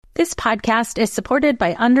This podcast is supported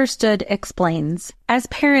by Understood Explains. As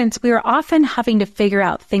parents, we are often having to figure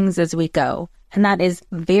out things as we go, and that is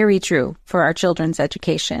very true for our children's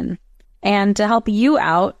education. And to help you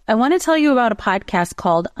out, I want to tell you about a podcast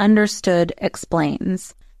called Understood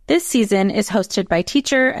Explains. This season is hosted by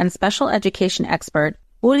teacher and special education expert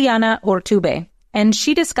Juliana Urtube, and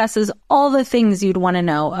she discusses all the things you'd want to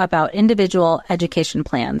know about individual education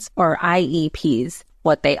plans, or IEPs,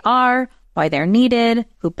 what they are, why they're needed,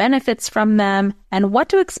 who benefits from them, and what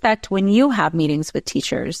to expect when you have meetings with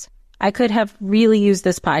teachers. I could have really used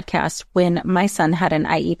this podcast when my son had an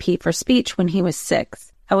IEP for speech when he was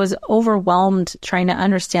 6. I was overwhelmed trying to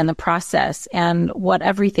understand the process and what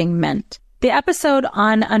everything meant. The episode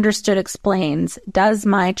on Understood Explains, Does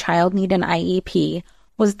My Child Need an IEP?,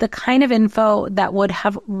 was the kind of info that would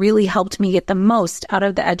have really helped me get the most out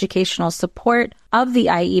of the educational support of the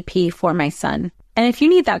IEP for my son. And if you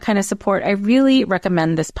need that kind of support, I really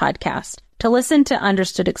recommend this podcast. To listen to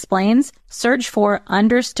Understood Explains, search for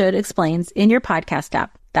Understood Explains in your podcast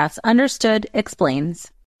app. That's Understood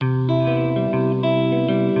Explains.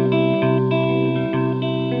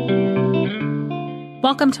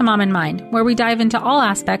 Welcome to Mom in Mind, where we dive into all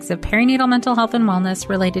aspects of perinatal mental health and wellness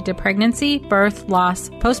related to pregnancy, birth, loss,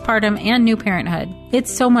 postpartum, and new parenthood.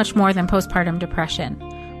 It's so much more than postpartum depression.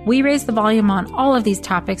 We raise the volume on all of these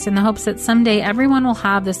topics in the hopes that someday everyone will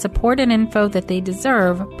have the support and info that they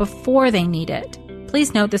deserve before they need it.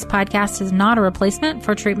 Please note this podcast is not a replacement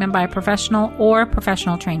for treatment by a professional or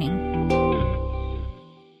professional training.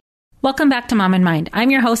 Welcome back to Mom in Mind. I'm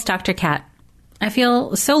your host, Dr. Kat. I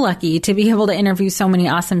feel so lucky to be able to interview so many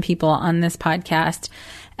awesome people on this podcast.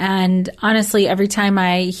 And honestly, every time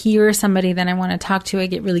I hear somebody that I want to talk to, I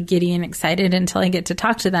get really giddy and excited until I get to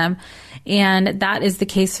talk to them. And that is the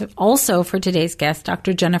case also for today's guest,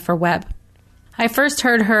 Dr. Jennifer Webb. I first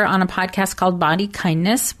heard her on a podcast called Body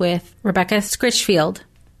Kindness with Rebecca Scritchfield.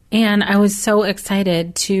 And I was so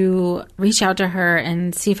excited to reach out to her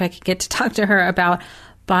and see if I could get to talk to her about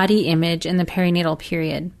body image in the perinatal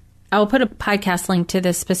period. I will put a podcast link to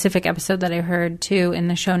this specific episode that I heard too in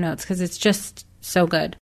the show notes because it's just so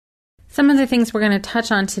good. Some of the things we're going to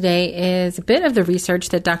touch on today is a bit of the research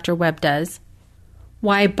that Dr. Webb does,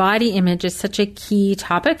 why body image is such a key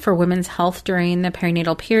topic for women's health during the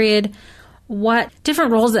perinatal period, what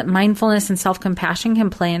different roles that mindfulness and self-compassion can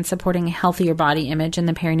play in supporting a healthier body image in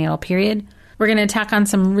the perinatal period. We're going to tack on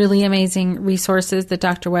some really amazing resources that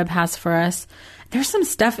Dr. Webb has for us. There's some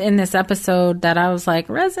stuff in this episode that I was like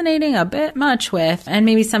resonating a bit much with, and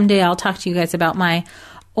maybe someday I'll talk to you guys about my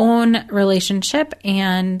own relationship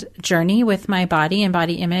and journey with my body and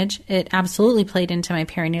body image. It absolutely played into my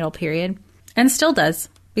perinatal period and still does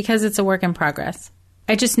because it's a work in progress.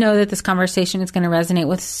 I just know that this conversation is going to resonate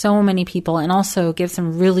with so many people and also give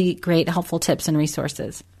some really great helpful tips and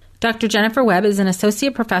resources. Dr. Jennifer Webb is an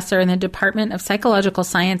associate professor in the Department of Psychological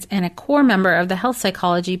Science and a core member of the Health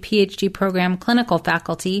Psychology PhD program clinical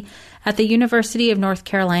faculty at the University of North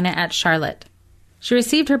Carolina at Charlotte. She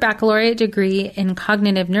received her baccalaureate degree in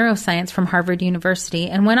cognitive neuroscience from Harvard University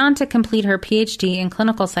and went on to complete her PhD in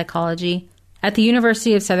clinical psychology at the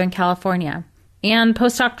University of Southern California and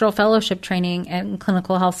postdoctoral fellowship training in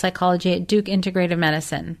clinical health psychology at Duke Integrative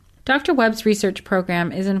Medicine. Dr. Webb's research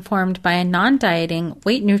program is informed by a non-dieting,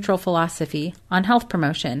 weight-neutral philosophy on health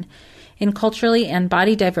promotion in culturally and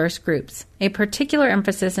body-diverse groups. A particular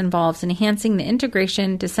emphasis involves enhancing the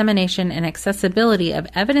integration, dissemination, and accessibility of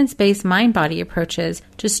evidence-based mind-body approaches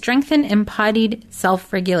to strengthen embodied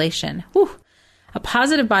self-regulation, a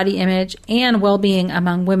positive body image, and well-being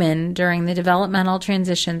among women during the developmental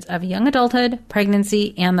transitions of young adulthood,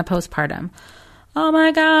 pregnancy, and the postpartum. Oh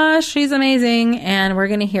my gosh, she's amazing, and we're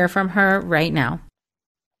going to hear from her right now.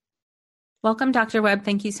 Welcome, Dr. Webb.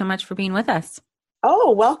 Thank you so much for being with us.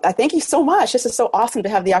 Oh, well, thank you so much. This is so awesome to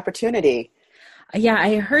have the opportunity. Yeah,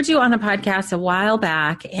 I heard you on a podcast a while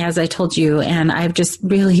back, as I told you, and I've just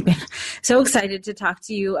really been so excited to talk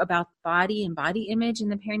to you about body and body image in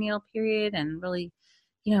the perinatal period and really,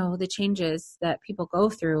 the changes that people go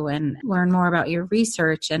through and learn more about your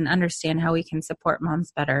research and understand how we can support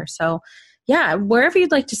moms better. So yeah, wherever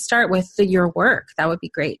you'd like to start with your work, that would be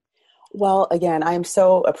great. Well, again, I am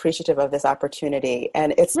so appreciative of this opportunity.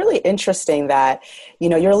 And it's really interesting that,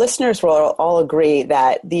 your listeners will all agree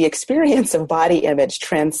that the experience of body image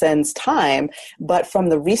transcends time. But from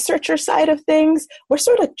the researcher side of things, we're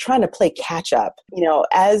sort of trying to play catch up.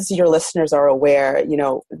 As your listeners are aware,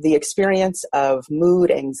 the experience of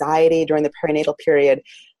mood, anxiety during the perinatal period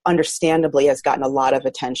understandably has gotten a lot of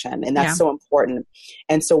attention, and that's so important.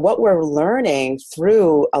 And so what we're learning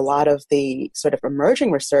through a lot of the sort of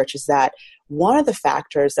emerging research is that one of the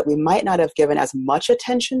factors that we might not have given as much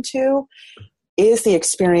attention to is the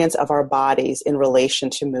experience of our bodies in relation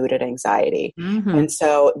to mood and anxiety. Mm-hmm. And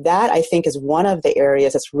so that, I think, is one of the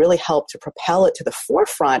areas that's really helped to propel it to the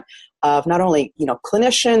forefront of not only,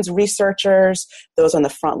 clinicians, researchers, those on the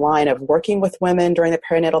front line of working with women during the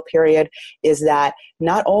perinatal period, is that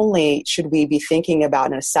not only should we be thinking about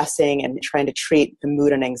and assessing and trying to treat the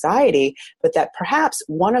mood and anxiety, but that perhaps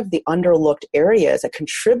one of the underlooked areas that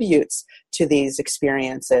contributes to these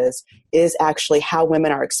experiences is actually how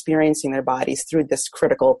women are experiencing their bodies through this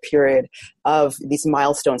critical period of these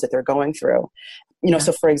milestones that they're going through.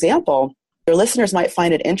 So for example, your listeners might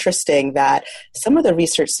find it interesting that some of the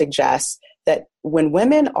research suggests that when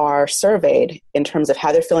women are surveyed in terms of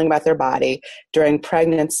how they're feeling about their body during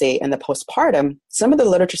pregnancy and the postpartum, some of the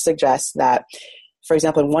literature suggests that, for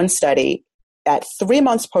example, in one study, at 3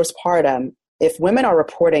 months postpartum, if women are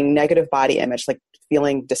reporting negative body image, like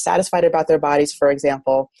feeling dissatisfied about their bodies, for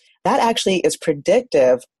example, that actually is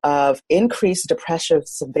predictive of increased depressive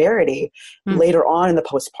severity later on in the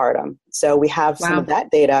postpartum. So we have some of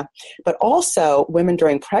that data, but also women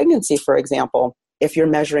during pregnancy, for example, if you're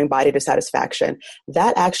measuring body dissatisfaction,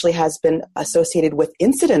 that actually has been associated with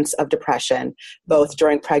incidence of depression, both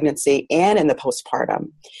during pregnancy and in the postpartum.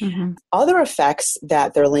 Mm-hmm. Other effects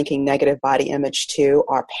that they're linking negative body image to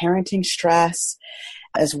are parenting stress,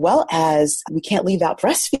 as well as we can't leave out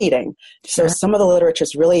breastfeeding. So some of the literature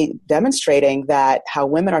is really demonstrating that how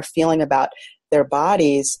women are feeling about their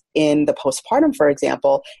bodies in the postpartum, for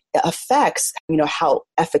example, affects, how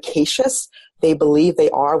efficacious they believe they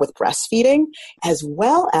are with breastfeeding, as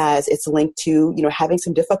well as it's linked to, having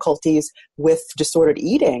some difficulties with disordered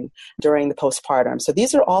eating during the postpartum. So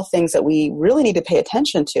these are all things that we really need to pay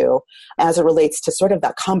attention to as it relates to sort of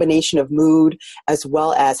that combination of mood, as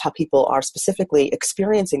well as how people are specifically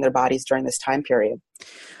experiencing their bodies during this time period.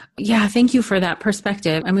 Yeah, thank you for that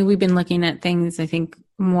perspective. I mean, we've been looking at things, I think,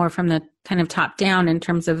 more from the kind of top down in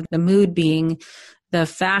terms of the mood being the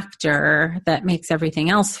factor that makes everything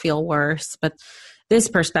else feel worse. But this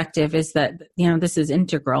perspective is that, this is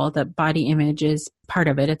integral, that body image is part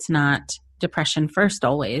of it. It's not depression first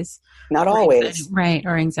always. Not always. Right.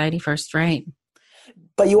 Or anxiety first. Right.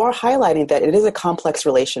 But you are highlighting that it is a complex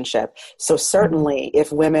relationship. So certainly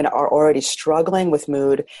if women are already struggling with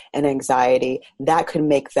mood and anxiety, that could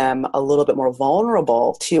make them a little bit more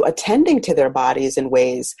vulnerable to attending to their bodies in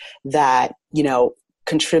ways that,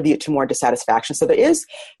 contribute to more dissatisfaction. So there is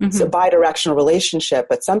a bidirectional relationship,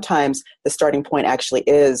 but sometimes the starting point actually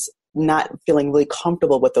is not feeling really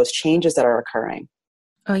comfortable with those changes that are occurring.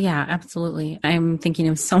 Oh, yeah, absolutely. I'm thinking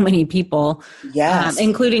of so many people, yes,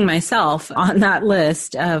 including myself, on that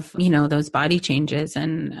list of, those body changes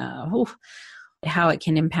and how it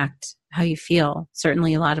can impact how you feel.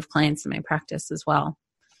 Certainly a lot of clients in my practice as well.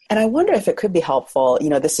 And I wonder if it could be helpful,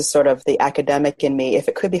 this is sort of the academic in me, if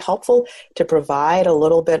it could be helpful to provide a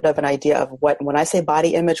little bit of an idea of when I say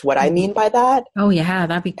body image, what I mean by that. Oh, yeah,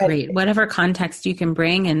 that'd be great. Whatever context you can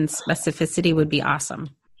bring and specificity would be awesome.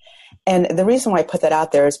 And the reason why I put that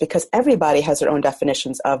out there is because everybody has their own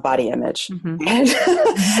definitions of body image. Mm-hmm. And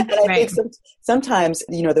I think sometimes,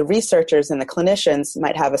 the researchers and the clinicians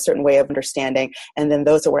might have a certain way of understanding, and then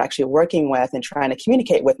those that we're actually working with and trying to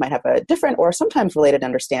communicate with might have a different or sometimes related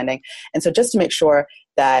understanding. And so just to make sure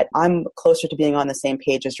that I'm closer to being on the same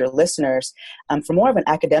page as your listeners, from more of an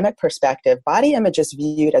academic perspective, body image is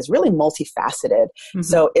viewed as really multifaceted. Mm-hmm.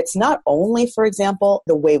 So it's not only, for example,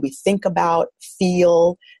 the way we think about,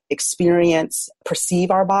 feel, experience,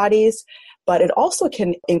 perceive our bodies, but it also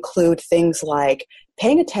can include things like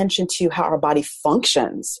paying attention to how our body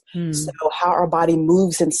functions. So how our body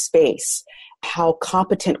moves in space, how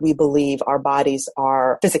competent we believe our bodies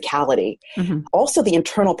are, physicality. Also the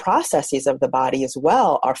internal processes of the body as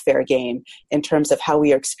well are fair game in terms of how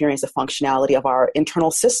we experience the functionality of our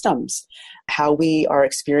internal systems, how we are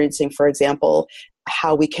experiencing, for example,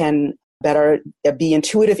 how we can better be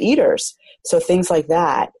intuitive eaters. So things like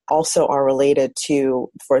that also are related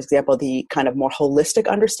to, for example, the kind of more holistic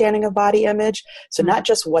understanding of body image. So not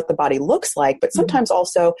just what the body looks like, but sometimes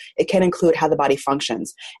also it can include how the body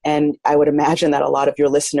functions. And I would imagine that a lot of your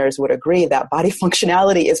listeners would agree that body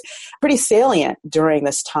functionality is pretty salient during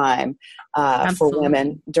this time for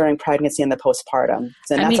women during pregnancy and the postpartum.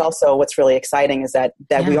 And that's also what's really exciting is that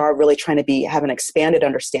we are really trying to have an expanded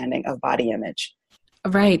understanding of body image.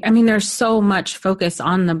 Right. I mean, there's so much focus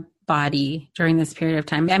on the body during this period of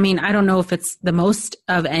time. I mean, I don't know if it's the most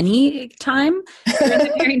of any time during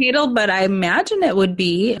the perinatal, but I imagine it would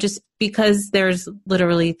be just because there's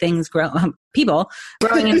literally people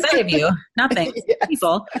growing inside of you, not things,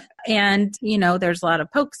 people. And, there's a lot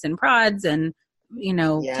of pokes and prods and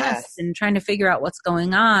tests and trying to figure out what's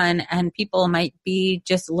going on. And people might be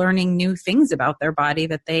just learning new things about their body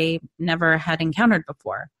that they never had encountered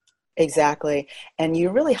before. Exactly. And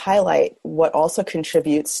you really highlight what also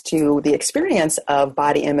contributes to the experience of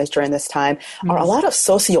body image during this time are a lot of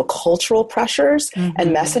sociocultural pressures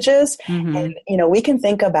and messages. And, we can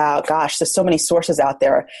think about, gosh, there's so many sources out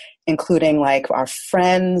there, including like our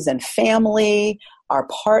friends and family, our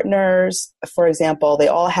partners. For example, they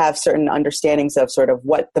all have certain understandings of sort of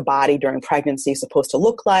what the body during pregnancy is supposed to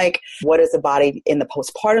look like. What is the body in the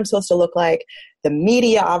postpartum supposed to look like? The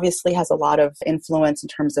media obviously has a lot of influence in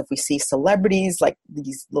terms of we see celebrities like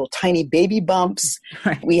these little tiny baby bumps.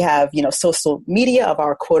 Right. We have, social media of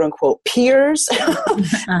our quote unquote peers that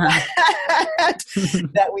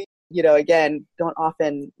we, again, don't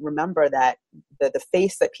often remember that the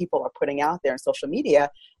face that people are putting out there in social media,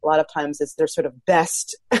 a lot of times is they're sort of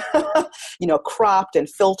best, cropped and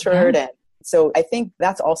filtered. And so I think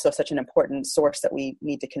that's also such an important source that we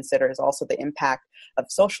need to consider is also the impact of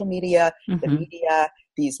social media, the media,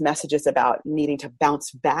 these messages about needing to bounce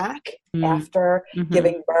back after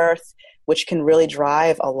giving birth, which can really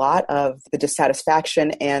drive a lot of the dissatisfaction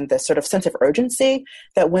and the sort of sense of urgency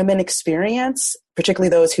that women experience, particularly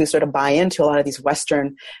those who sort of buy into a lot of these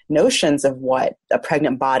Western notions of what a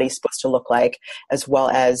pregnant body is supposed to look like, as well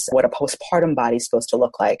as what a postpartum body is supposed to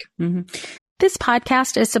look like. This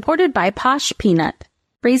podcast is supported by Posh Peanut.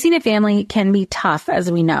 Raising a family can be tough,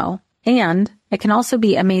 as we know, and it can also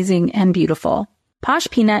be amazing and beautiful. Posh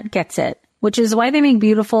Peanut gets it, which is why they make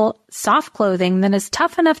beautiful, soft clothing that is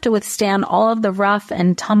tough enough to withstand all of the rough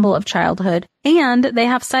and tumble of childhood. And they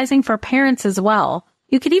have sizing for parents as well.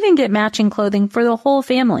 You could even get matching clothing for the whole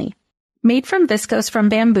family. Made from viscose from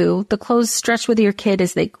bamboo, the clothes stretch with your kid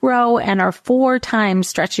as they grow and are 4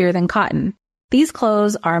 times stretchier than cotton. These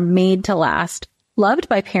clothes are made to last, loved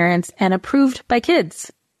by parents, and approved by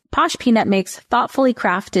kids. Posh Peanut makes thoughtfully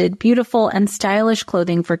crafted, beautiful, and stylish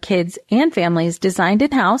clothing for kids and families designed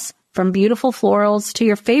in-house, from beautiful florals to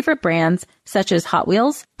your favorite brands such as Hot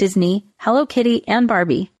Wheels, Disney, Hello Kitty, and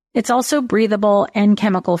Barbie. It's also breathable and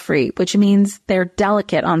chemical-free, which means they're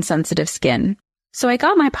delicate on sensitive skin. So I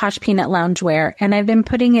got my Posh Peanut loungewear, and I've been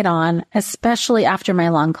putting it on, especially after my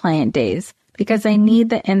long client days, because I need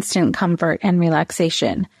the instant comfort and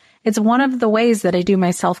relaxation. It's one of the ways that I do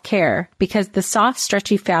my self-care, because the soft,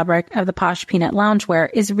 stretchy fabric of the Posh Peanut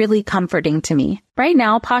loungewear is really comforting to me. Right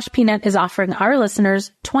now, Posh Peanut is offering our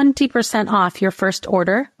listeners 20% off your first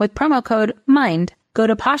order with promo code MIND. Go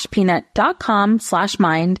to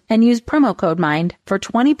poshpeanut.com/mind and use promo code MIND for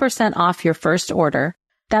 20% off your first order.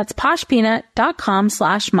 That's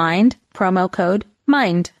poshpeanut.com/mind, promo code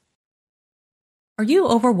MIND. Are you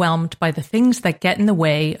overwhelmed by the things that get in the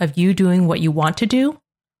way of you doing what you want to do?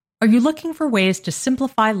 Are you looking for ways to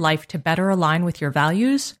simplify life to better align with your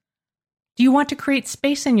values? Do you want to create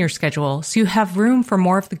space in your schedule so you have room for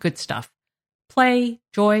more of the good stuff? Play,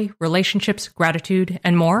 joy, relationships, gratitude,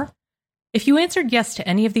 and more? If you answered yes to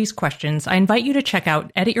any of these questions, I invite you to check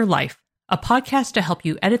out Edit Your Life, a podcast to help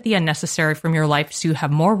you edit the unnecessary from your life so you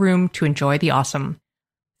have more room to enjoy the awesome.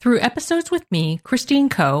 Through episodes with me, Christine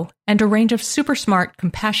Coe, and a range of super smart,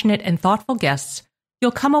 compassionate, and thoughtful guests,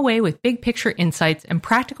 you'll come away with big picture insights and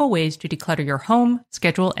practical ways to declutter your home,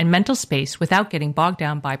 schedule, and mental space without getting bogged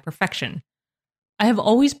down by perfection. I have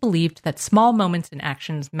always believed that small moments and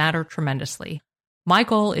actions matter tremendously. My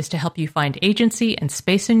goal is to help you find agency and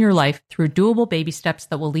space in your life through doable baby steps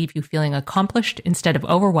that will leave you feeling accomplished instead of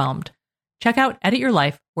overwhelmed. Check out Edit Your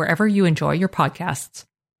Life wherever you enjoy your podcasts.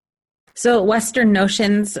 So Western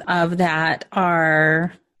notions of that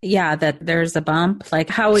are, that there's a bump. Like,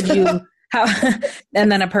 how would you... and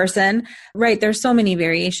then a person, right? There's so many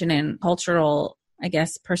variation in cultural, I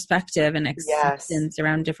guess, perspective and acceptance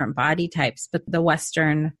around different body types. But the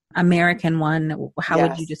Western American one, how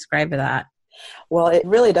would you describe that? Well, it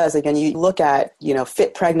really does. Again, you look at,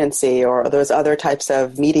 fit pregnancy or those other types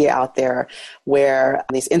of media out there where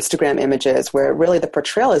these Instagram images where really the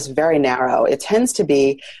portrayal is very narrow. It tends to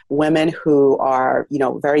be women who are,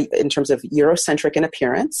 very in terms of Eurocentric in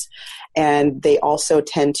appearance. And they also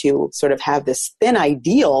tend to sort of have this thin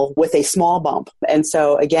ideal with a small bump. And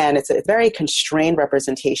so again, it's a very constrained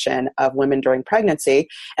representation of women during pregnancy.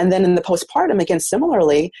 And then in the postpartum, again,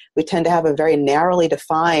 similarly, we tend to have a very narrowly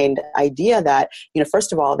defined idea that,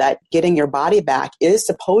 first of all, that getting your body back is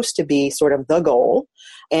supposed to be sort of the goal.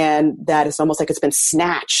 And that it's almost like it's been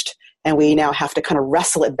snatched and we now have to kind of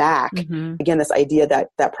wrestle it back. Again, this idea that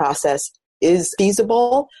that process is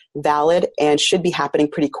feasible, valid, and should be happening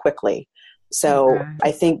pretty quickly. So Okay.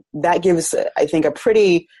 I think that gives, a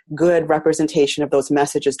pretty good representation of those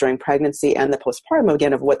messages during pregnancy and the postpartum,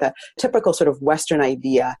 again, of what the typical sort of Western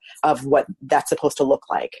idea of what that's supposed to look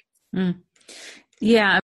like. Mm.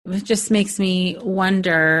 Yeah, it just makes me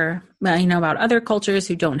wonder, about other cultures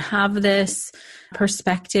who don't have this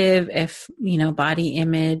perspective, if, body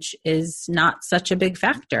image is not such a big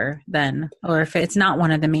factor then, or if it's not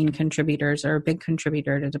one of the main contributors or a big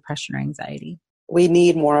contributor to depression or anxiety. We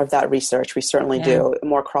need more of that research. We certainly do.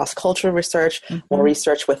 More cross-cultural research, more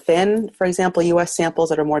research within, for example, U.S. samples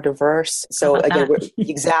that are more diverse. So again,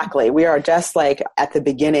 exactly, we are just like at the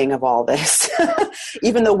beginning of all this.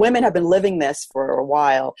 Even though women have been living this for a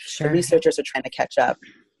while, the researchers are trying to catch up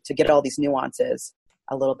to get all these nuances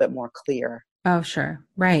a little bit more clear. Oh, sure.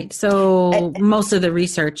 Right. So most of the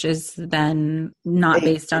research is then not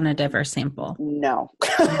based on a diverse sample. No,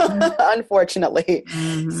 unfortunately.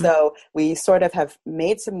 So we sort of have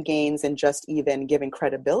made some gains in just even giving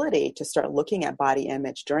credibility to start looking at body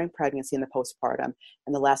image during pregnancy and the postpartum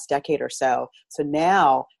in the last decade or so. So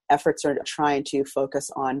now efforts are trying to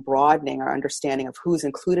focus on broadening our understanding of who's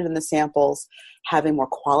included in the samples, having more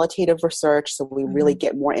qualitative research so we really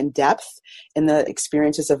get more in depth in the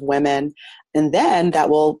experiences of women. And then that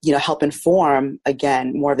will, help inform,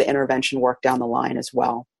 again, more of the intervention work down the line as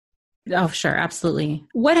well. Oh, sure. Absolutely.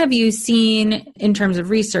 What have you seen in terms of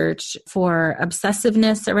research for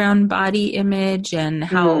obsessiveness around body image and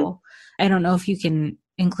how, I don't know if you can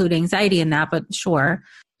include anxiety in that, but sure.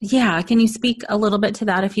 Yeah. Can you speak a little bit to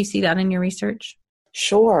that if you see that in your research?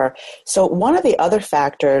 Sure. So one of the other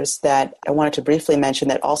factors that I wanted to briefly mention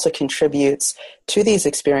that also contributes to these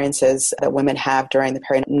experiences that women have during the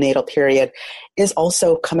perinatal period is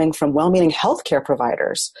also coming from well-meaning healthcare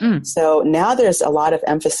providers. So now there's a lot of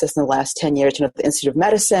emphasis in the last 10 years. The Institute of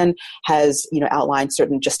Medicine has, outlined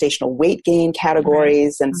certain gestational weight gain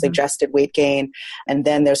categories and suggested weight gain. And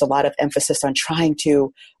then there's a lot of emphasis on trying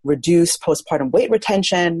to reduce postpartum weight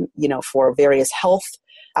retention, for various health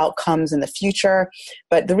outcomes in the future.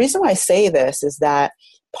 But the reason why I say this is that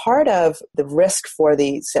part of the risk for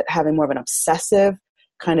having more of an obsessive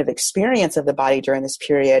kind of experience of the body during this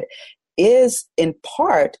period is in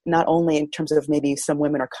part, not only in terms of maybe some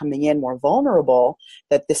women are coming in more vulnerable,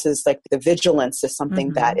 that this is like the vigilance is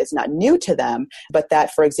something that is not new to them, but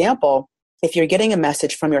that, for example, if you're getting a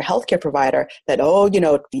message from your healthcare provider that,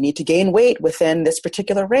 you need to gain weight within this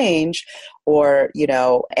particular range, or,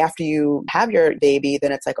 after you have your baby,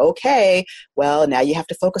 then it's like, okay, well, now you have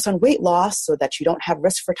to focus on weight loss so that you don't have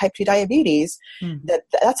risk for type 2 diabetes.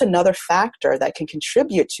 That's another factor that can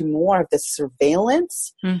contribute to more of this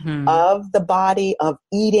surveillance of the body, of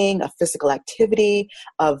eating, of physical activity,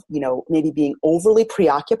 of, maybe being overly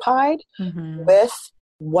preoccupied with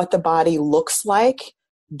what the body looks like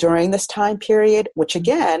during this time period, which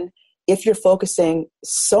again, if you're focusing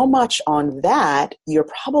so much on that, you're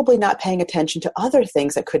probably not paying attention to other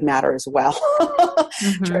things that could matter as well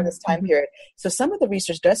during this time period. So some of the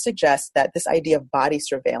research does suggest that this idea of body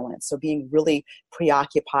surveillance, so being really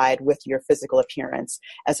preoccupied with your physical appearance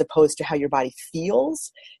as opposed to how your body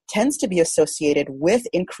feels, tends to be associated with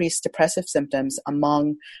increased depressive symptoms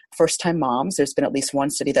among first-time moms. There's been at least one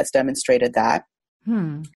study that's demonstrated that.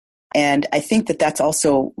 And I think that that's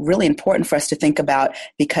also really important for us to think about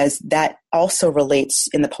because that also relates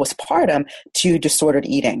in the postpartum to disordered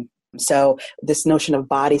eating. So this notion of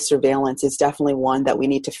body surveillance is definitely one that we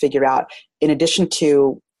need to figure out in addition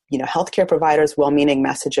to healthcare providers, well-meaning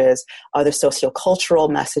messages, other sociocultural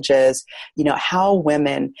messages, how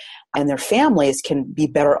women and their families can be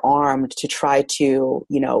better armed to try to,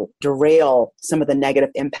 derail some of the negative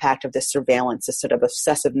impact of this surveillance, this sort of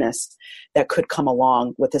obsessiveness that could come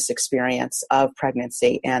along with this experience of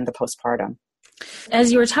pregnancy and the postpartum.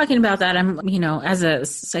 As you were talking about that, I'm, as a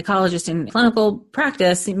psychologist in clinical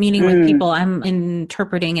practice, meeting with people, I'm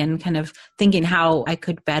interpreting and kind of thinking how I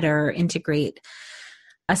could better integrate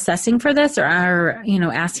assessing for this or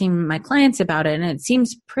asking my clients about it. And it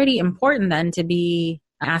seems pretty important then to be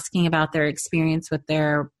asking about their experience with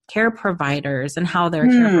their care providers and how their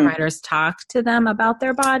care providers talk to them about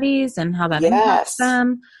their bodies and how that impacts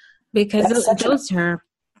them. Because those are,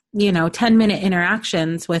 10-minute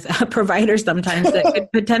interactions with a provider sometimes that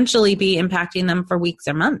could potentially be impacting them for weeks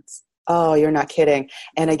or months. Oh, you're not kidding.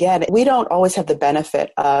 And again, we don't always have the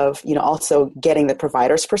benefit of, also getting the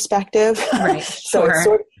provider's perspective. Right. So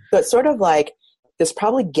it's sort of like there's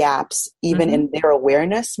probably gaps even in their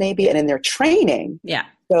awareness maybe and in their training. Yeah.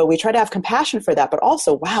 So we try to have compassion for that, but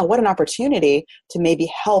also, wow, what an opportunity to maybe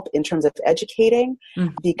help in terms of educating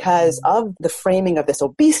because of the framing of this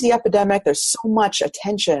obesity epidemic. There's so much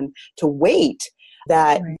attention to weight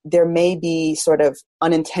that there may be sort of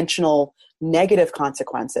unintentional negative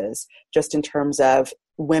consequences, just in terms of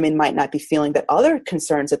women might not be feeling that other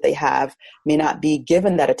concerns that they have may not be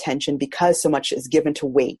given that attention because so much is given to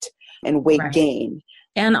weight and weight gain.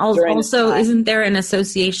 And also, isn't there an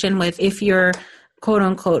association with if you're quote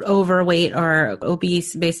unquote overweight or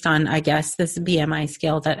obese based on, I guess, this BMI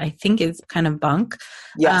scale that I think is kind of bunk?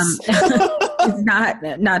 Yes. It's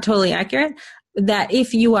not totally accurate. That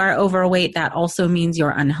if you are overweight, that also means you're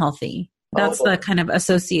unhealthy. That's the kind of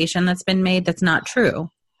association that's been made. That's not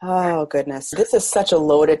true. Oh, goodness. This is such a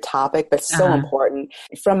loaded topic, but so important.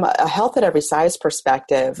 From a health at every size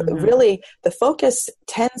perspective, really the focus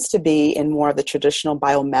tends to be in more of the traditional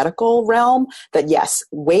biomedical realm that yes,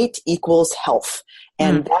 weight equals health.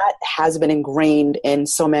 And that has been ingrained in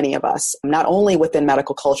so many of us, not only within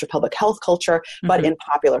medical culture, public health culture, but in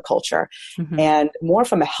popular culture. And more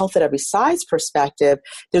from a health at every size perspective,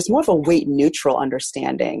 there's more of a weight neutral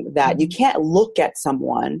understanding that you can't look at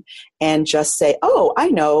someone and just say, oh, I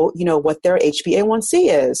know, what their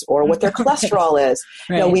HbA1c is or what their cholesterol is.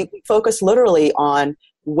 Right. We focus literally on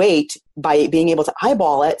weight by being able to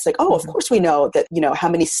eyeball it. It's like, oh, of course we know that, how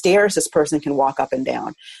many stairs this person can walk up and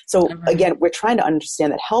down. So again, we're trying to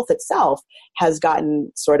understand that health itself has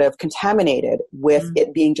gotten sort of contaminated with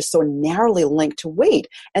it being just so narrowly linked to weight.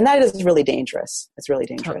 And that is really dangerous. It's really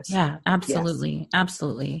dangerous. Yeah, absolutely. Yes.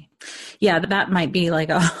 Absolutely. Yeah, that might be like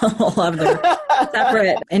a whole other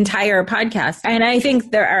separate entire podcast. And I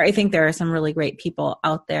think there are some really great people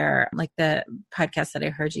out there. Like the podcast that I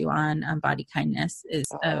heard you on Body Kindness is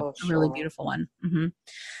a really beautiful one.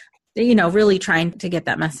 Really trying to get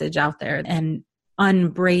that message out there and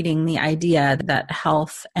unbraiding the idea that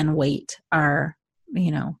health and weight are,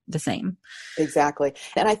 the same. Exactly.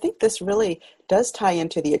 And I think this really does tie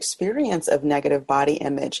into the experience of negative body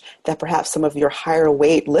image that perhaps some of your higher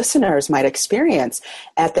weight listeners might experience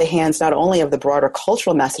at the hands not only of the broader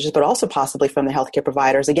cultural messages, but also possibly from the healthcare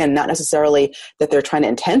providers. Again, not necessarily that they're trying to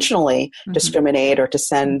intentionally discriminate or to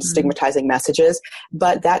send stigmatizing messages,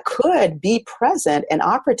 but that could be present and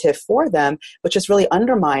operative for them, which is really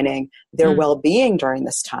undermining their well-being during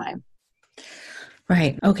this time.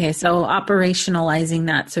 Right. Okay. So operationalizing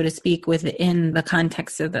that, so to speak, within the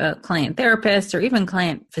context of the client therapist or even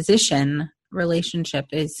client physician relationship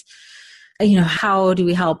is, how do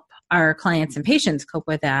we help our clients and patients cope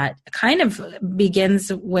with that? It kind of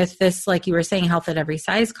begins with this, like you were saying, health at every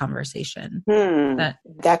size conversation.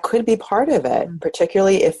 That could be part of it,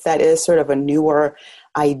 particularly if that is sort of a newer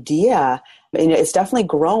idea. It's definitely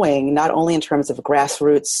growing, not only in terms of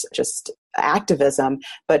grassroots, just activism,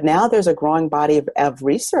 but now there's a growing body of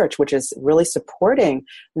research which is really supporting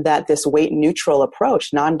that this weight neutral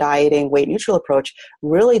approach, non-dieting weight neutral approach,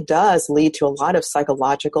 really does lead to a lot of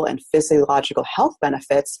psychological and physiological health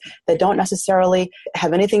benefits that don't necessarily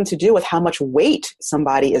have anything to do with how much weight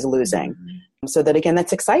somebody is losing. So that, again,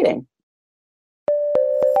 that's exciting.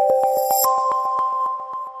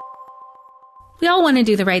 We all want to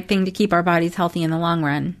do the right thing to keep our bodies healthy in the long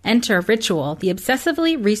run. Enter Ritual, the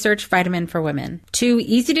obsessively researched vitamin for women. 2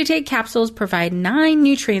 easy-to-take capsules provide 9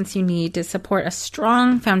 nutrients you need to support a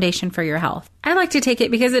strong foundation for your health. I like to take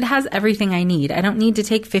it because it has everything I need. I don't need to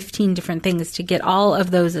take 15 different things to get all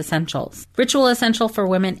of those essentials. Ritual Essential for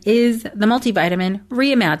Women is the multivitamin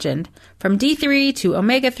reimagined. From D3 to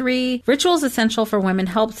omega-3, Ritual's Essential for Women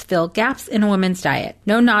helps fill gaps in a woman's diet.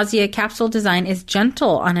 No nausea capsule design is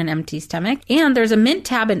gentle on an empty stomach, and there's a mint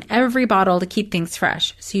tab in every bottle to keep things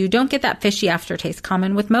fresh, so you don't get that fishy aftertaste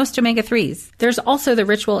common with most omega-3s. There's also the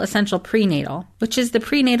Ritual Essential Prenatal, which is the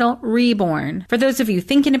prenatal reborn. For those of you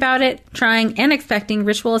thinking about it, trying, and expecting,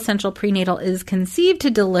 Ritual Essential Prenatal is conceived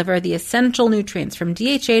to deliver the essential nutrients from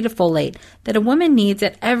DHA to folate that a woman needs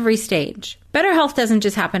at every stage. Better health doesn't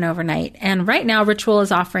just happen overnight, and right now Ritual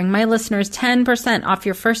is offering my listeners 10% off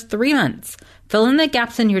your first 3 months. Fill in the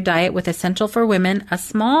gaps in your diet with Essential for Women, a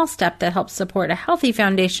small step that helps support a healthy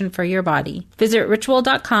foundation for your body. Visit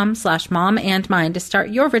ritual.com/momandmind to start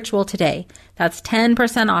your ritual today. That's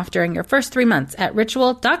 10% off during your first 3 months at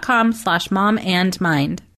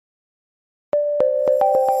ritual.com/momandmind.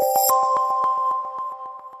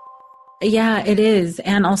 Yeah, it is.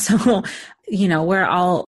 And also, we're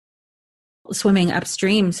all swimming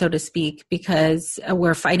upstream, so to speak, because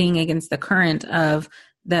we're fighting against the current of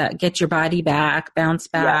the get your body back, bounce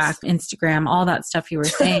back, yes. Instagram, all that stuff you were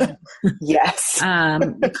saying. Yes.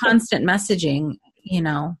 The constant messaging,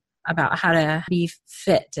 about how to be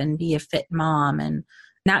fit and be a fit mom. And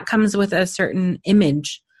that comes with a certain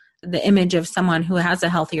image. The image of someone who has a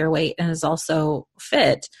healthier weight and is also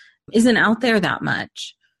fit isn't out there that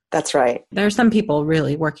much. That's right. There are some people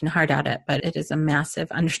really working hard at it, but it is a massive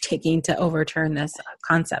undertaking to overturn this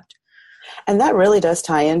concept. And that really does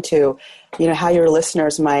tie into, how your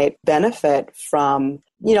listeners might benefit from,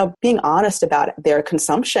 being honest about their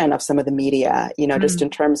consumption of some of the media, just in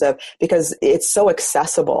terms of, because it's so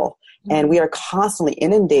accessible and we are constantly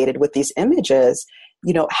inundated with these images.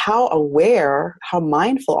 How aware, how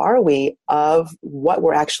mindful are we of what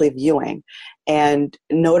we're actually viewing, and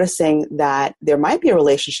noticing that there might be a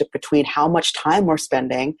relationship between how much time we're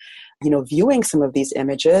spending, viewing some of these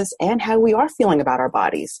images and how we are feeling about our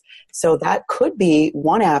bodies. So that could be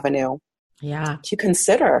one avenue to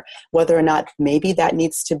consider, whether or not maybe that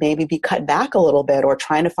needs to maybe be cut back a little bit, or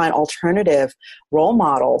trying to find alternative role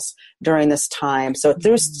models during this time. So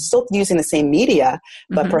they're still using the same media,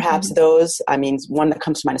 but perhaps those, one that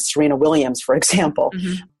comes to mind is Serena Williams, for example.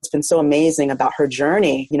 It's been so amazing about her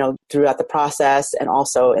journey, throughout the process, and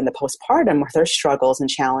also in the postpartum with her struggles and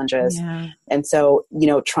challenges. Yeah. And so,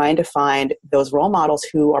 trying to find those role models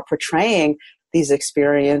who are portraying these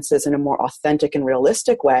experiences in a more authentic and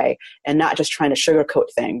realistic way, and not just trying to sugarcoat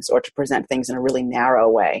things or to present things in a really narrow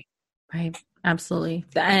way. Right. Absolutely.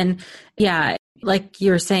 And yeah, like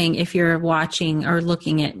you're saying, if you're watching or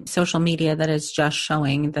looking at social media that is just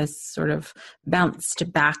showing this sort of bounced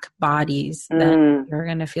back bodies, then you're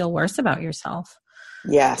going to feel worse about yourself.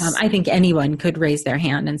 Yes. I think anyone could raise their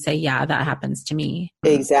hand and say, yeah, that happens to me.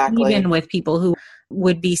 Exactly. Even with people who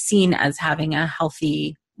would be seen as having a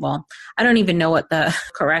healthy, well, I don't even know what the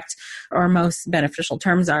correct or most beneficial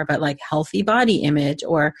terms are, but like healthy body image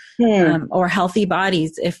or healthy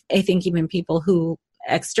bodies. If I think even people who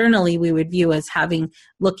externally we would view as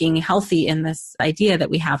looking healthy in this idea that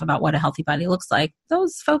we have about what a healthy body looks like,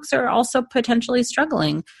 those folks are also potentially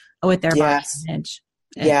struggling with their body image.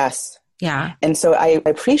 Yes. Yeah. And so I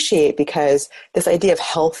appreciate, because this idea of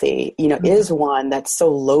healthy, is one that's so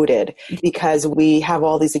loaded, because we have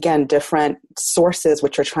all these, again, different sources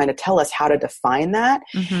which are trying to tell us how to define that.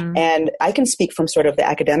 And I can speak from sort of the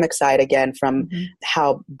academic side, again, from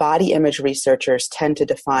how body image researchers tend to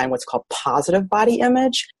define what's called positive body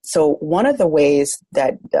image. So one of the ways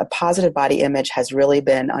that a positive body image has really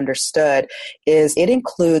been understood is it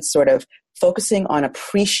includes sort of focusing on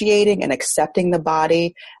appreciating and accepting the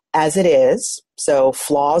body as it is. So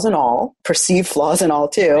flaws and all, perceived flaws and all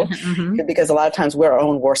too, because a lot of times we're our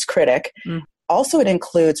own worst critic. Also, it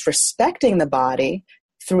includes respecting the body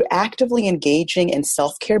through actively engaging in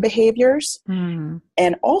self-care behaviors,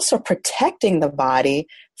 and also protecting the body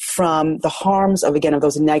from the harms of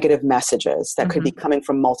those negative messages that could be coming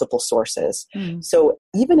from multiple sources. So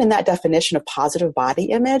even in that definition of positive body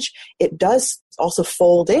image, it does also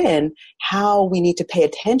fold in how we need to pay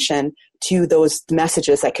attention to those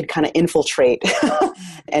messages that could kind of infiltrate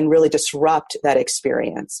and really disrupt that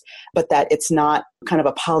experience. But that it's not kind of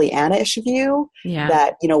a Pollyanna-ish view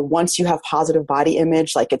that, once you have positive body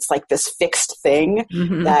image, like it's like this fixed thing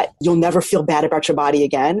that you'll never feel bad about your body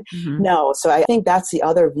again. No. So I think that's the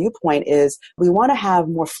other viewpoint, is we want to have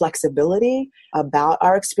more flexibility about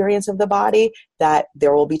our experience of the body, that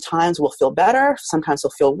there will be times we'll feel better, sometimes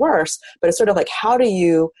we'll feel worse, but it's sort of like, how do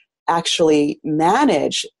you actually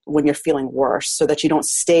manage when you're feeling worse so that you don't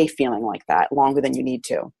stay feeling like that longer than you need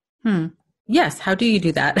to? Yes. How do you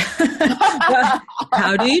do that?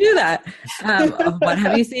 How do you do that? What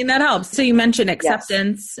have you seen that helps? So you mentioned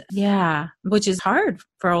acceptance. Yeah. Which is hard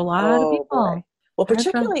for a lot of people. Boy. Well,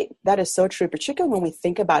 particularly, that is so true, particularly when we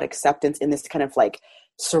think about acceptance in this kind of like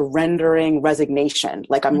surrendering resignation,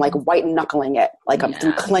 like I'm like white knuckling it, like I'm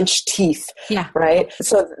through clenched teeth, right?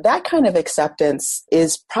 So that kind of acceptance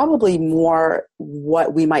is probably more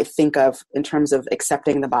what we might think of in terms of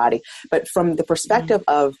accepting the body. But from the perspective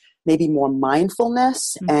of maybe more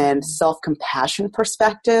mindfulness and self-compassion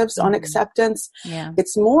perspectives on acceptance,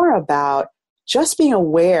 it's more about just being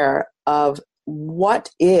aware of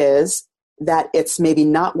what is that it's maybe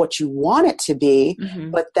not what you want it to be,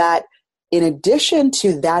 but that in addition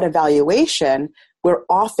to that evaluation, we're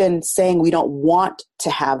often saying we don't want to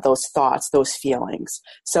have those thoughts, those feelings.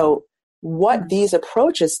 So what these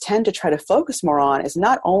approaches tend to try to focus more on is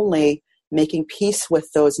not only making peace with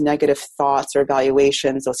those negative thoughts or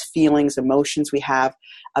evaluations, those feelings, emotions we have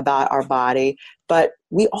about our body, but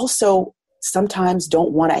we also sometimes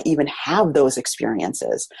don't want to even have those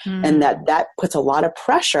experiences. And that puts a lot of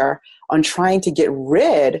pressure on trying to get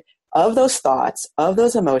rid of those thoughts, of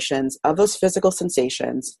those emotions, of those physical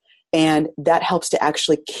sensations. And that helps to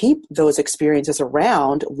actually keep those experiences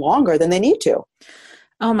around longer than they need to.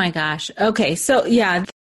 Oh my gosh. Okay. So yeah,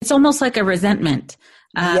 it's almost like a resentment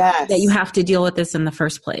that you have to deal with this in the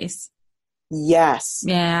first place. Yes.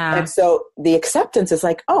 Yeah. And so the acceptance is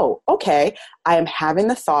like, oh, okay, I am having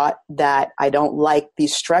the thought that I don't like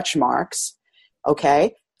these stretch marks.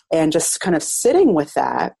 Okay. and just kind of sitting with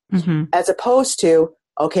that, as opposed to,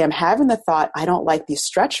 okay, I'm having the thought, I don't like these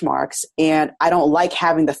stretch marks, and I don't like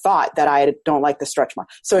having the thought that I don't like the stretch mark.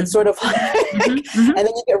 So it's sort of like, and then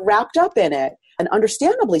you get wrapped up in it, and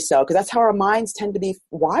understandably so, because that's how our minds tend to be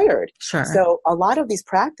wired. Sure. So a lot of these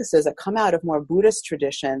practices that come out of more Buddhist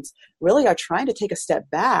traditions really are trying to take a step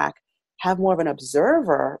back, have more of an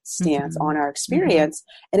observer stance on our experience.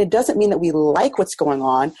 And it doesn't mean that we like what's going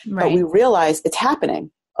on, but we realize it's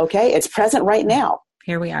happening. Okay. It's present right now.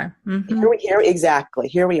 Here we are. Exactly.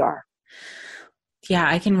 Here we are. Yeah,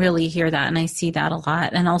 I can really hear that. And I see that a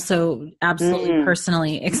lot. And also absolutely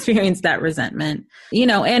personally experience that resentment,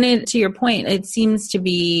 and to your point, it seems to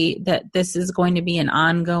be that this is going to be an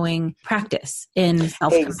ongoing practice in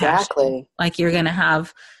self-compassion. Exactly. Like you're going to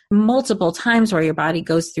have multiple times where your body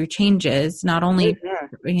goes through changes, not only,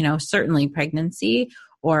 certainly pregnancy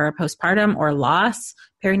or postpartum or loss,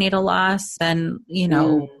 perinatal loss, then,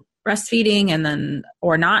 breastfeeding and then,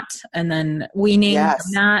 or not, and then weaning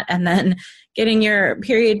from that, and then getting your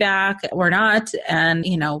period back or not, and,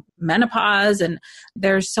 menopause. And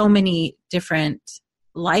there's so many different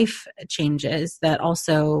life changes that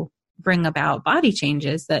also bring about body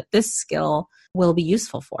changes that this skill will be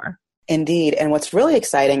useful for. Indeed. And what's really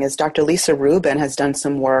exciting is Dr. Lisa Rubin has done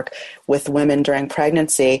some work with women during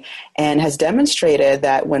pregnancy and has demonstrated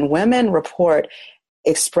that when women report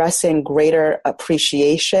expressing greater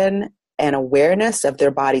appreciation and awareness of their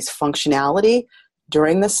body's functionality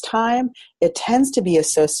during this time, it tends to be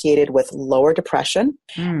associated with lower depression,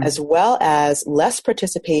 as well as less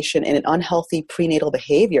participation in unhealthy prenatal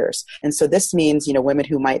behaviors. And so this means, women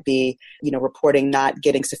who might be, reporting not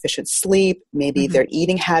getting sufficient sleep, maybe their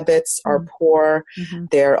eating habits are poor.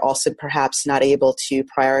 They're also perhaps not able to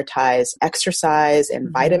prioritize exercise and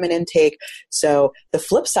vitamin intake. So the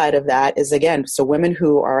flip side of that is, again, so women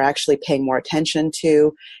who are actually paying more attention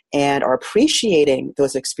to and are appreciating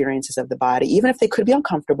those experiences of the body, even if they could be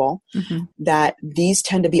uncomfortable, that these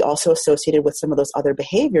tend to be also associated with some of those other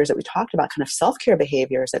behaviors that we talked about, kind of self-care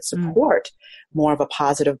behaviors that support more of a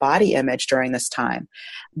positive body image during this time.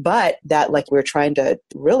 But that, like we're trying to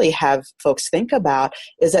really have folks think about,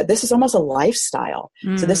 is that this is almost a lifestyle.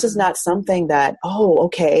 So this is not something that,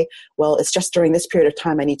 okay, well, it's just during this period of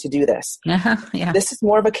time I need to do this. This is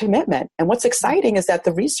more of a commitment. And what's exciting is that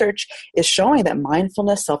the research is showing that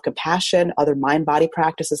mindfulness, self-compassion, other mind-body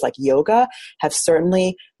practices like yoga have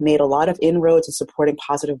certainly made a lot of inroads in supporting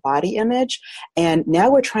positive body image. And now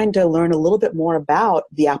we're trying to learn a little bit more about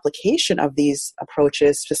the application of these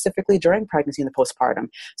approaches, specifically during pregnancy and the postpartum.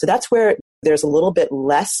 So that's where there's a little bit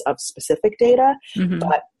less of specific data.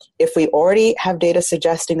 But if we already have data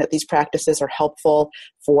suggesting that these practices are helpful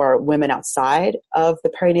for women outside of the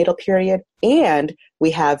perinatal period, and we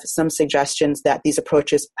have some suggestions that these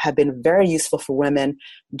approaches have been very useful for women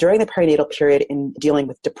during the perinatal period in dealing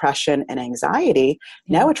with depression and anxiety,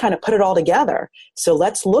 now we're trying to put it all together. So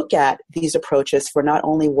let's look at these approaches for not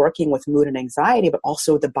only working with mood and anxiety, but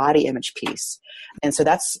also the body image piece. And so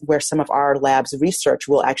that's where some of our lab's research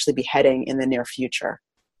will actually be heading in the near future.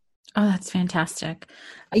 Oh, that's fantastic.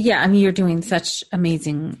 Yeah, you're doing such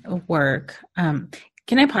amazing work.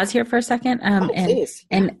 Can I pause here for a second? Please.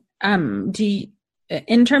 And do you,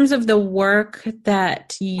 in terms of the work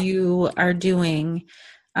that you are doing,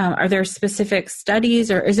 are there specific studies,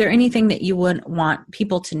 or is there anything that you would want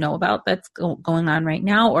people to know about that's going on right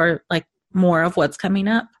now, or like more of what's coming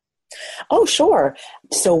up? Oh, sure.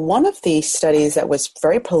 So one of the studies that was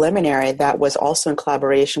very preliminary, that was also in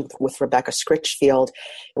collaboration with Rebecca Scritchfield,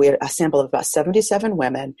 we had a sample of about 77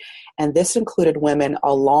 women, and this included women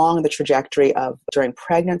along the trajectory of during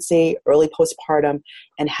pregnancy, early postpartum,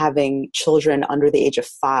 and having children under the age of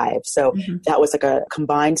 5. So that was like a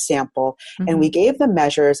combined sample. And we gave them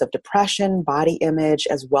measures of depression, body image,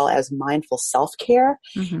 as well as mindful self-care.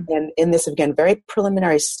 And in this, again, very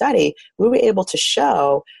preliminary study, we were able to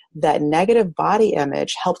show that negative body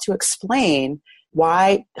image helped to explain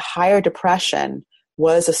why higher depression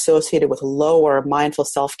was associated with lower mindful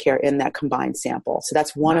self-care in that combined sample. So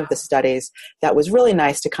that's one of the studies that was really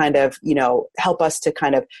nice to kind of, help us to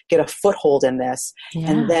kind of get a foothold in this.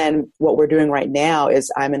 And then what we're doing right now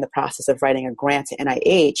is I'm in the process of writing a grant to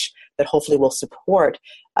NIH that hopefully will support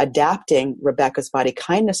adapting Rebecca's body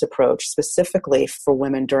kindness approach specifically for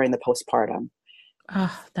women during the postpartum.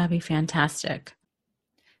 Oh, that'd be fantastic.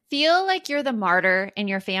 Feel like you're the martyr in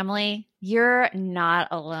your family? You're not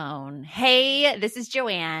alone. Hey, this is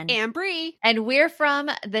Joanne. And Bree. And we're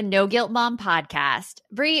from the No Guilt Mom podcast.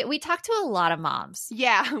 Bree, we talk to a lot of moms.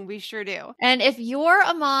 Yeah, we sure do. And if you're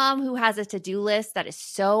a mom who has a to-do list that is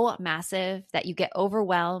so massive that you get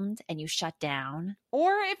overwhelmed and you shut down,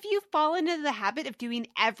 or if you fall into the habit of doing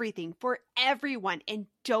everything for everyone and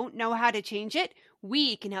don't know how to change it,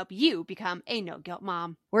 we can help you become a no-guilt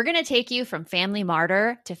mom. we're going to take you from family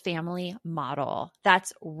martyr to family model.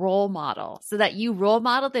 That's role model, so that you role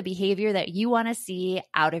model the behavior that you want to see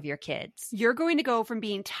out of your kids. You're going to go from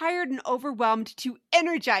being tired and overwhelmed to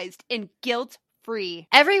energized and guilt-free.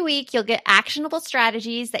 Every week, you'll get actionable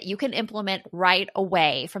strategies that you can implement right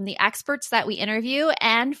away from the experts that we interview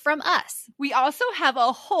and from us. We also have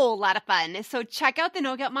a whole lot of fun, so check out the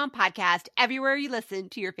No Guilt Mom podcast everywhere you listen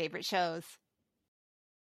to your favorite shows.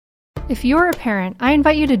 If you're a parent, I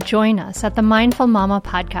invite you to join us at the Mindful Mama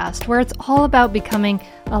podcast, where it's all about becoming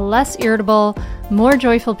a less irritable, more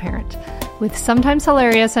joyful parent. With sometimes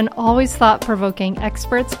hilarious and always thought-provoking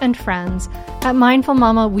experts and friends, at Mindful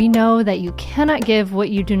Mama, we know that you cannot give what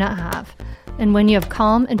you do not have. And when you have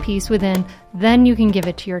calm and peace within, then you can give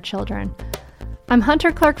it to your children. I'm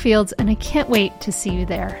Hunter Clark Fields, and I can't wait to see you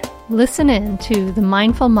there. Listen in to the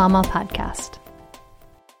Mindful Mama podcast.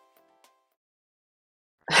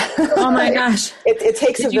 Oh my gosh. It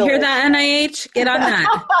takes Did a you village. hear that, NIH? Get on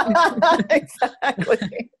that.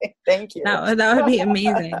 Exactly. Thank you. That would be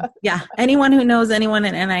amazing. Yeah. Anyone who knows anyone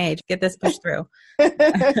at NIH, get this pushed through.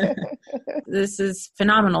 This is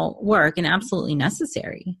phenomenal work and absolutely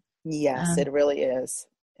necessary. Yes, it really is.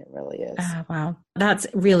 It really is. Wow. That's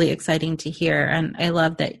really exciting to hear. And I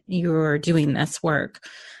love that you're doing this work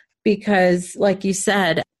because, like you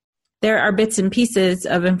said, there are bits and pieces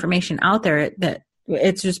of information out there that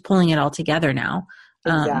it's just pulling it all together now.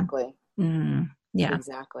 Exactly. Yeah.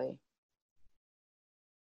 Exactly.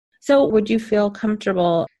 So would you feel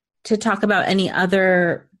comfortable to talk about any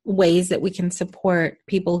other ways that we can support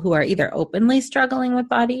people who are either openly struggling with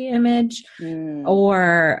body image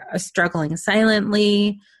or struggling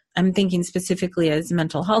silently? I'm thinking specifically as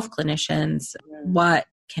mental health clinicians, what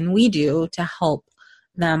can we do to help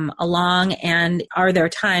them along? And are there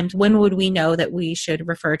times when would we know that we should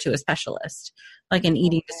refer to a specialist, like an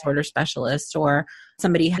eating disorder specialist or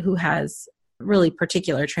somebody who has really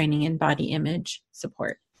particular training in body image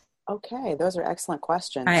support? Okay, those are excellent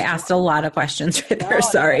questions. I asked a lot of questions right there.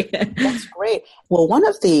 Sorry. That's great. Well, one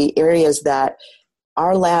of the areas that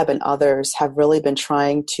our lab and others have really been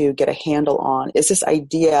trying to get a handle on is this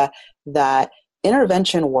idea that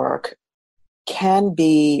intervention work can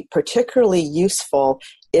be particularly useful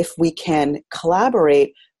if we can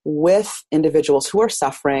collaborate with individuals who are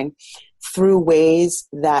suffering through ways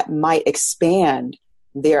that might expand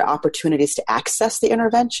their opportunities to access the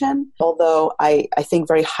intervention. Although I think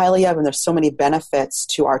very highly of, and there's so many benefits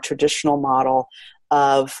to our traditional model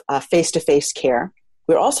of face-to-face care,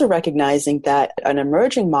 we're also recognizing that an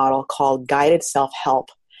emerging model called guided self-help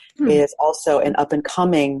is also an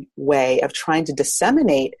up-and-coming way of trying to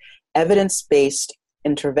disseminate evidence-based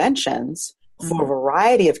interventions for a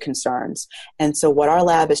variety of concerns. And so what our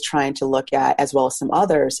lab is trying to look at, as well as some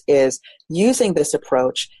others, is using this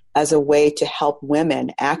approach as a way to help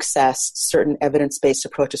women access certain evidence-based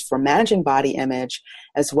approaches for managing body image,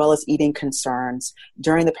 as well as eating concerns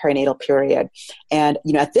during the perinatal period. And,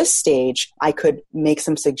 at this stage, I could make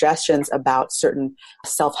some suggestions about certain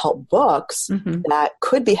self-help books that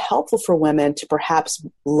could be helpful for women to perhaps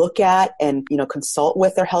look at and, consult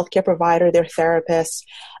with their healthcare provider, their therapist,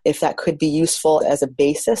 if that could be useful as a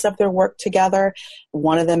basis of their work together.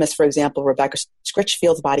 One of them is, for example, Rebecca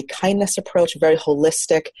Scritchfield's Body Kindness approach, a very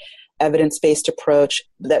holistic, evidence-based approach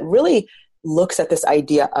that really looks at this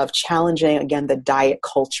idea of challenging, again, the diet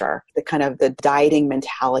culture, the kind of the dieting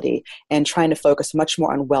mentality, and trying to focus much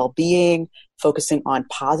more on well-being, focusing on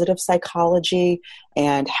positive psychology,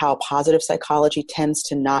 and how positive psychology tends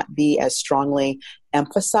to not be as strongly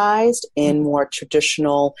emphasized in more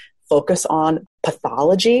traditional focus on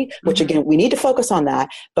pathology, which again, we need to focus on that,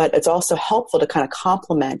 but it's also helpful to kind of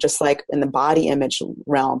complement, just like in the body image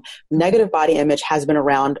realm. Negative body image has been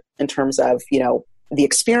around in terms of, the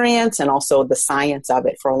experience and also the science of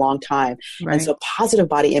it for a long time. Right. And so positive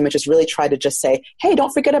body image has really tried to just say, hey,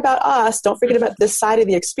 don't forget about us. Don't forget about this side of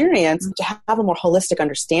the experience to have a more holistic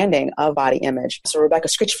understanding of body image. So Rebecca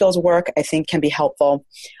Scritchfield's work, I think, can be helpful.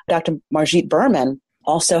 Dr. Marjit Berman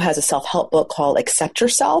also has a self-help book called Accept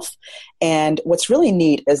Yourself. And what's really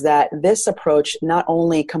neat is that this approach not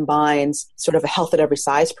only combines sort of a health at every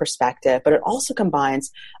size perspective, but it also combines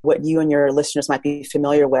what you and your listeners might be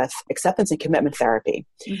familiar with, acceptance and commitment therapy,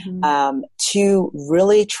 to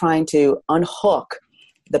really trying to unhook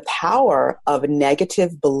the power of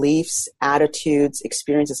negative beliefs, attitudes,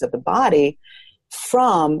 experiences of the body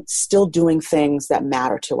from still doing things that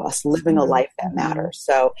matter to us, living a life that matters.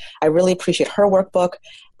 So I really appreciate her workbook.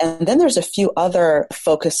 And then there's a few other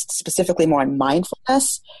focused specifically more on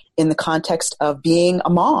mindfulness in the context of being a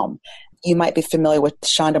mom. You might be familiar with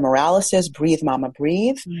Shonda Morales' Breathe Mama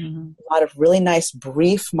Breathe. A lot of really nice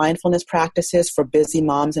brief mindfulness practices for busy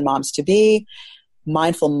moms and moms-to-be.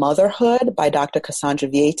 Mindful Motherhood by Dr. Cassandra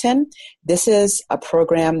Vietin. This is a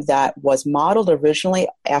program that was modeled originally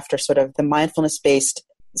after sort of the mindfulness-based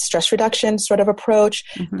stress reduction sort of approach,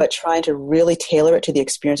 but trying to really tailor it to the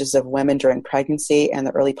experiences of women during pregnancy and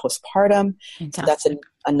the early postpartum. So that's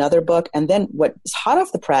another book. And then what's hot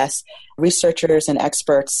off the press, researchers and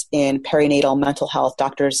experts in perinatal mental health,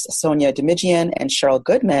 Drs. Sonia Demijian and Cheryl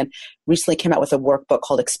Goodman, recently came out with a workbook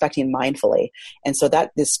called Expecting Mindfully. And so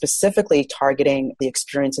that is specifically targeting the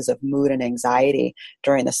experiences of mood and anxiety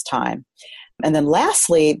during this time. And then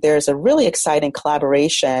lastly, there's a really exciting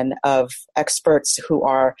collaboration of experts who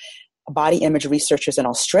are body image researchers in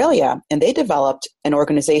Australia, and they developed an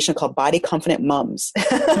organization called Body Confident Mums.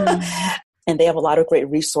 And they have a lot of great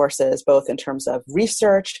resources, both in terms of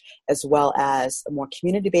research as well as more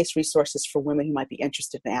community-based resources for women who might be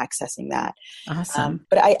interested in accessing that. Awesome.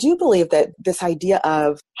 But I do believe that this idea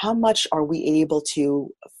of how much are we able to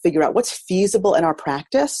figure out what's feasible in our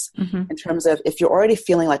practice in terms of if you're already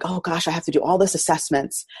feeling like, oh gosh, I have to do all this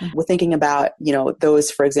assessments. We're thinking about, those,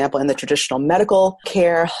 for example, in the traditional medical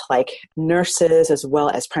care, like nurses as well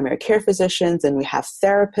as primary care physicians, and we have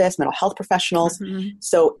therapists, mental health professionals.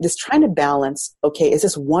 So just trying to balance, okay, is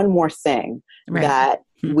this one more thing that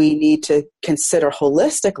we need to consider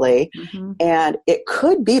holistically? And it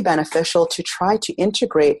could be beneficial to try to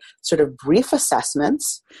integrate sort of brief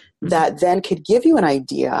assessments that then could give you an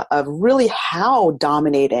idea of really how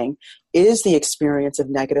dominating is the experience of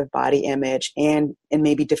negative body image and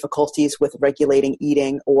maybe difficulties with regulating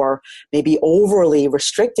eating or maybe overly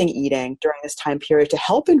restricting eating during this time period to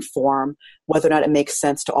help inform whether or not it makes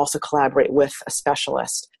sense to also collaborate with a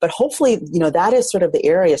specialist. But hopefully, that is sort of the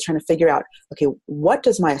area, is trying to figure out, okay, what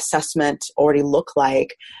does my assessment already look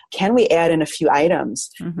like? Can we add in a few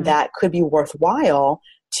items that could be worthwhile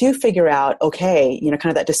to figure out, okay, kind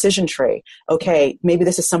of that decision tree. Okay, maybe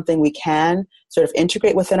this is something we can sort of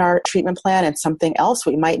integrate within our treatment plan and something else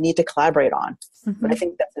we might need to collaborate on. But I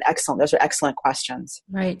think those are excellent questions.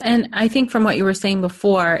 Right. And I think from what you were saying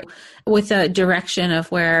before, with a direction of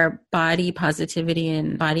where body positivity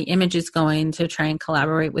and body image is going, to try and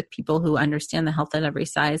collaborate with people who understand the health at every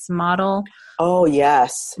size model. Oh,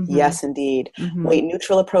 yes. Yes, indeed. Weight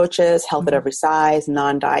neutral approaches, health at every size,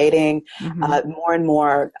 non-dieting, more and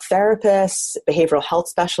more therapists, behavioral health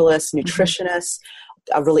specialists, nutritionists,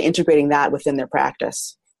 really integrating that within their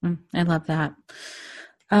practice. I love that.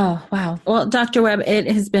 Oh, wow. Well, Dr. Webb, it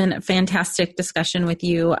has been a fantastic discussion with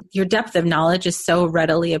you. Your depth of knowledge is so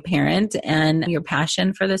readily apparent, and your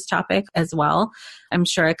passion for this topic as well. I'm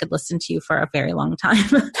sure I could listen to you for a very long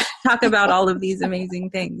time, talk about all of these amazing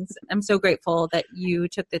things. I'm so grateful that you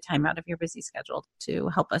took the time out of your busy schedule to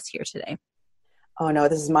help us here today. Oh, no,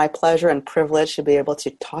 this is my pleasure and privilege to be able to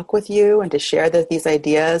talk with you and to share these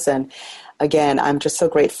ideas. And again, I'm just so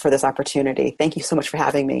grateful for this opportunity. Thank you so much for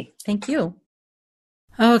having me. Thank you.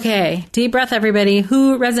 Okay, deep breath, everybody.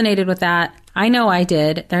 Who resonated with that? I know I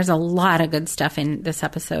did. There's a lot of good stuff in this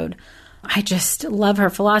episode. I just love her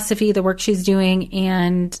philosophy, the work she's doing,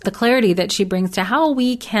 and the clarity that she brings to how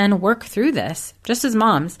we can work through this, just as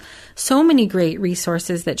moms. So many great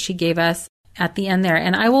resources that she gave us at the end there,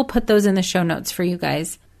 and I will put those in the show notes for you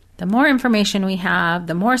guys. The more information we have,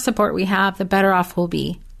 the more support we have, the better off we'll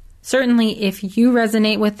be. Certainly, if you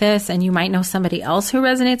resonate with this and you might know somebody else who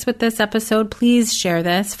resonates with this episode, please share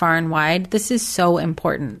this far and wide. This is so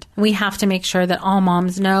important. We have to make sure that all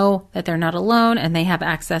moms know that they're not alone and they have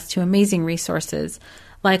access to amazing resources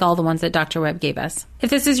like all the ones that Dr. Webb gave us.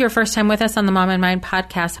 If this is your first time with us on the Mom and Mind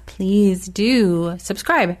podcast, please do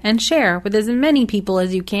subscribe and share with as many people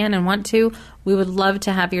as you can and want to. We would love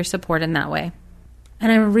to have your support in that way.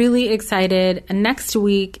 And I'm really excited. Next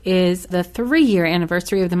week is the 3-year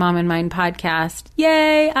anniversary of the Mom and Mind podcast.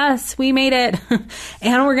 Yay, us, we made it.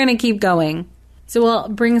 And we're going to keep going. So we'll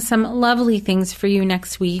bring some lovely things for you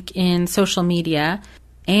next week in social media.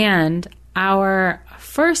 And our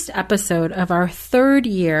first episode of our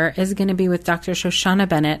 3rd year is going to be with Dr. Shoshana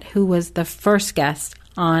Bennett, who was the first guest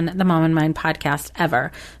on the Mom and Mind podcast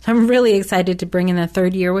ever. So I'm really excited to bring in the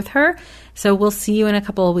 3rd year with her. So we'll see you in a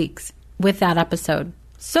couple of weeks with that episode.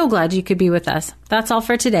 So glad you could be with us. That's all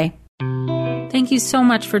for today. Thank you so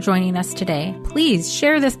much for joining us today. Please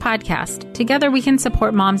share this podcast. Together we can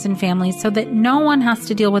support moms and families so that no one has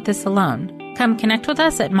to deal with this alone. Come connect with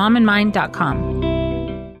us at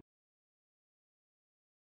momandmind.com.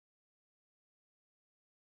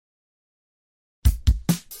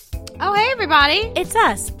 Oh, hey, everybody. It's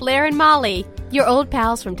us, Blair and Molly, your old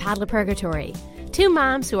pals from Toddler Purgatory. Two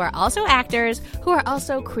moms who are also actors, who are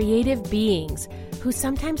also creative beings, who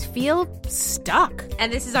sometimes feel stuck.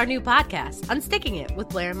 And this is our new podcast, Unsticking It with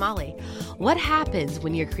Blair and Molly. What happens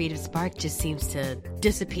when your creative spark just seems to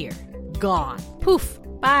disappear? Gone. Poof.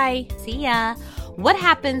 Bye. See ya. What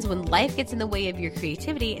happens when life gets in the way of your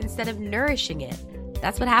creativity instead of nourishing it?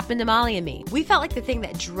 That's what happened to Molly and me. We felt like the thing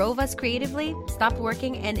that drove us creatively stopped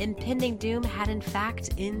working and impending doom had in fact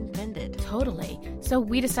impended. Totally. So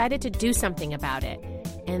we decided to do something about it.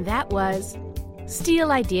 And that was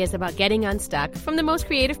steal ideas about getting unstuck from the most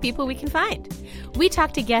creative people we can find. We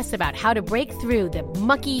talk to guests about how to break through the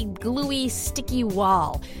mucky, gluey, sticky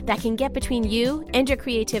wall that can get between you and your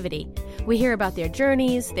creativity. We hear about their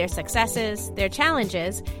journeys, their successes, their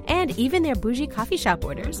challenges, and even their bougie coffee shop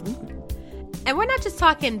orders. And we're not just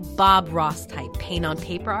talking Bob Ross type paint on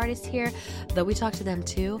paper artists here, though we talk to them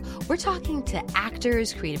too. We're talking to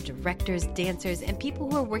actors, creative directors, dancers, and people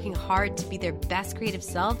who are working hard to be their best creative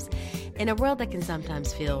selves in a world that can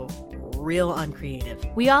sometimes feel real uncreative.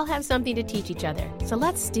 We all have something to teach each other, so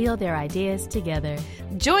let's steal their ideas together.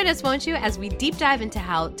 Join us, won't you, as we deep dive into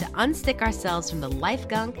how to unstick ourselves from the life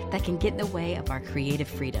gunk that can get in the way of our creative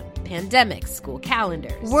freedom. Pandemics, school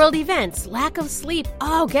calendars, world events, lack of sleep.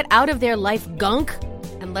 Oh, get out of their life gunk.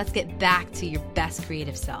 And let's get back to your best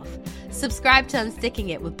creative self. Subscribe to Unsticking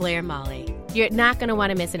It with Blair and Molly. You're not going to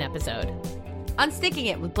want to miss an episode. Unsticking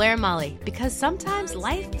It with Blair and Molly, because sometimes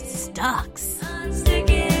life sucks.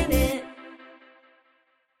 Unsticking